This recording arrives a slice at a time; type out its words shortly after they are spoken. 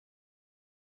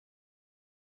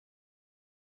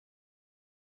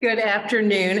Good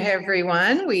afternoon,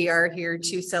 everyone. We are here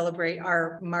to celebrate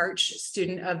our March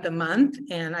Student of the Month.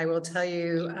 And I will tell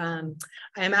you, I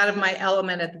am out of my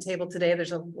element at the table today.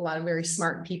 There's a lot of very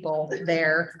smart people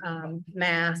there,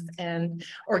 math and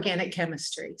organic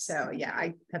chemistry. So yeah,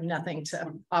 I have nothing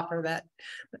to offer that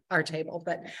our table,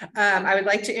 but I would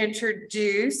like to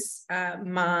introduce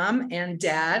Mom and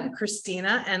Dad,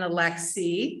 Christina and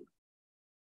Alexi.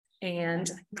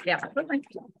 And yeah,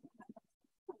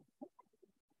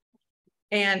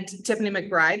 and Tiffany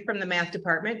McBride from the math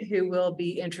department, who will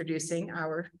be introducing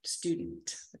our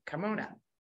student. Come on up.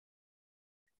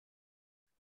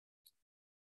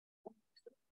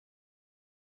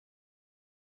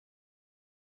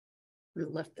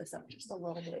 We'll lift this up just a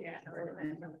little bit. Yeah, we're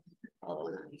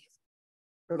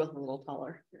both a little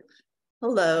taller.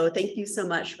 Hello, thank you so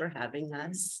much for having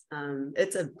us.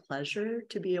 It's a pleasure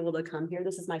to be able to come here.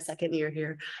 This is my second year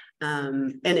here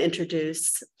and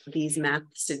introduce these math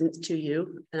students to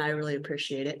you, and I really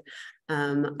appreciate it.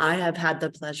 I have had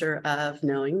the pleasure of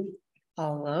knowing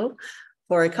Paolo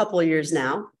for a couple of years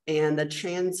now, and the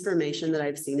transformation that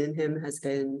I've seen in him has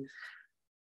been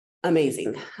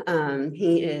amazing.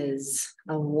 He is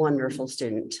a wonderful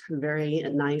student, very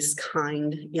nice,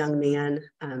 kind young man.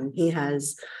 He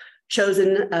has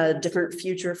chosen a different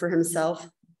future for himself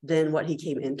than what he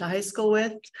came into high school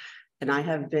with. And I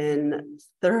have been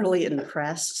thoroughly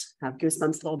impressed. I have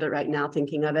goosebumps a little bit right now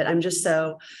thinking of it. I'm just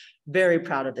so very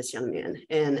proud of this young man.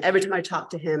 And every time I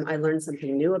talk to him, I learn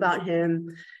something new about him.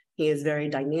 He is very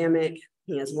dynamic.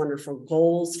 He has wonderful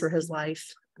goals for his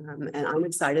life. And I'm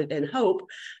excited and hope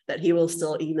that he will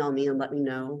still email me and let me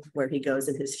know where he goes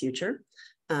in his future.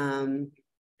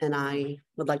 And I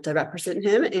would like to represent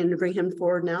him and bring him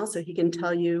forward now so he can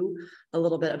tell you a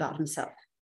little bit about himself.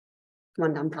 Come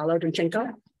on down, Paolo,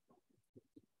 Demchenko.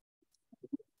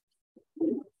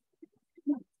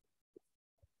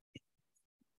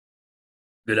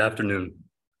 Good afternoon.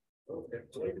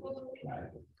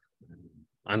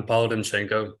 I'm Paolo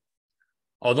Demchenko.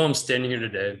 Although I'm standing here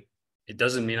today, it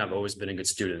doesn't mean I've always been a good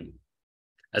student.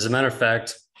 As a matter of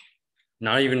fact,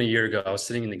 not even a year ago, I was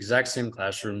sitting in the exact same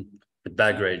classroom with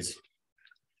bad grades.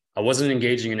 I wasn't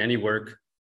engaging in any work,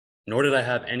 nor did I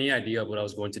have any idea of what I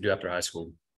was going to do after high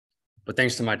school. But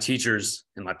thanks to my teachers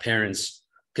and my parents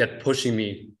who kept pushing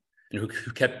me and who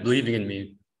kept believing in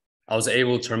me, I was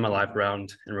able to turn my life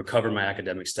around and recover my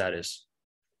academic status.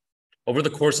 Over the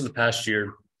course of the past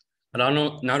year, I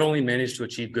not only managed to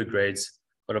achieve good grades,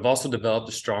 but I've also developed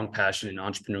a strong passion in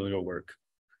entrepreneurial work.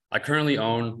 I currently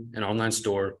own an online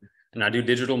store, and I do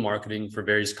digital marketing for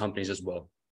various companies as well.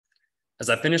 As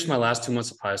I finish my last 2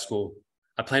 months of high school,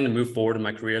 I plan to move forward in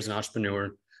my career as an entrepreneur,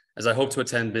 as I hope to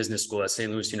attend business school at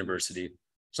St. Louis University.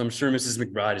 So I'm sure Mrs.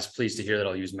 McBride is pleased to hear that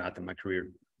I'll use math in my career.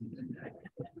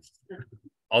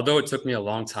 Although it took me a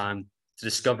long time to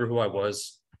discover who I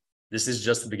was, this is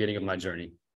just the beginning of my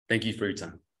journey. Thank you for your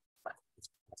time.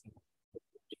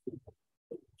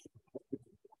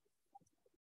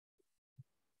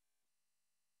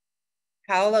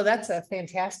 Paolo, that's a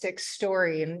fantastic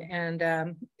story.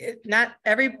 And not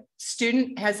every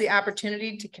student has the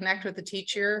opportunity to connect with a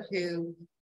teacher who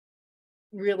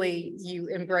really you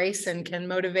embrace and can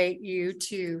motivate you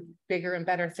to bigger and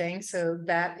better things. So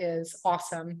that is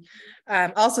awesome.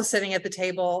 Also sitting at the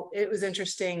table, it was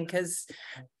interesting because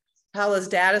Paolo's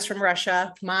dad is from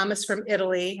Russia, mom is from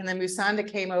Italy, and then Musanda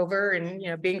came over,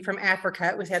 and being from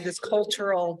Africa, we had this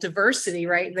cultural diversity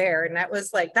right there. And that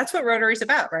was like, that's what Rotary is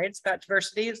about, right? It's about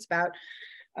diversity. It's about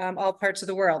all parts of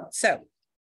the world. So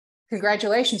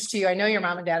congratulations to you. I know your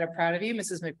mom and dad are proud of you.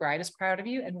 Mrs. McBride is proud of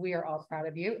you, and we are all proud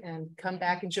of you. And come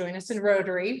back and join us in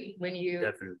Rotary when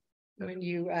you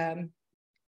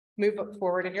move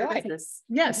forward in your life.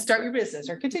 Yes, start your business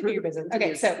or continue your business.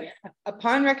 Okay, so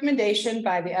upon recommendation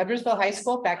by the Edwardsville High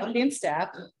School faculty and staff,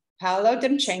 Paolo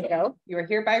Demchenko, you are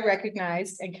hereby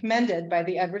recognized and commended by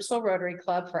the Edwardsville Rotary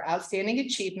Club for outstanding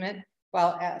achievement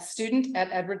while a student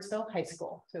at Edwardsville High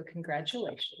School. So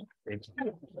congratulations. Thank you.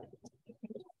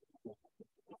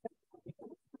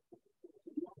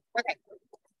 Okay,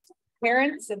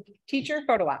 parents and teacher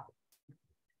photo op.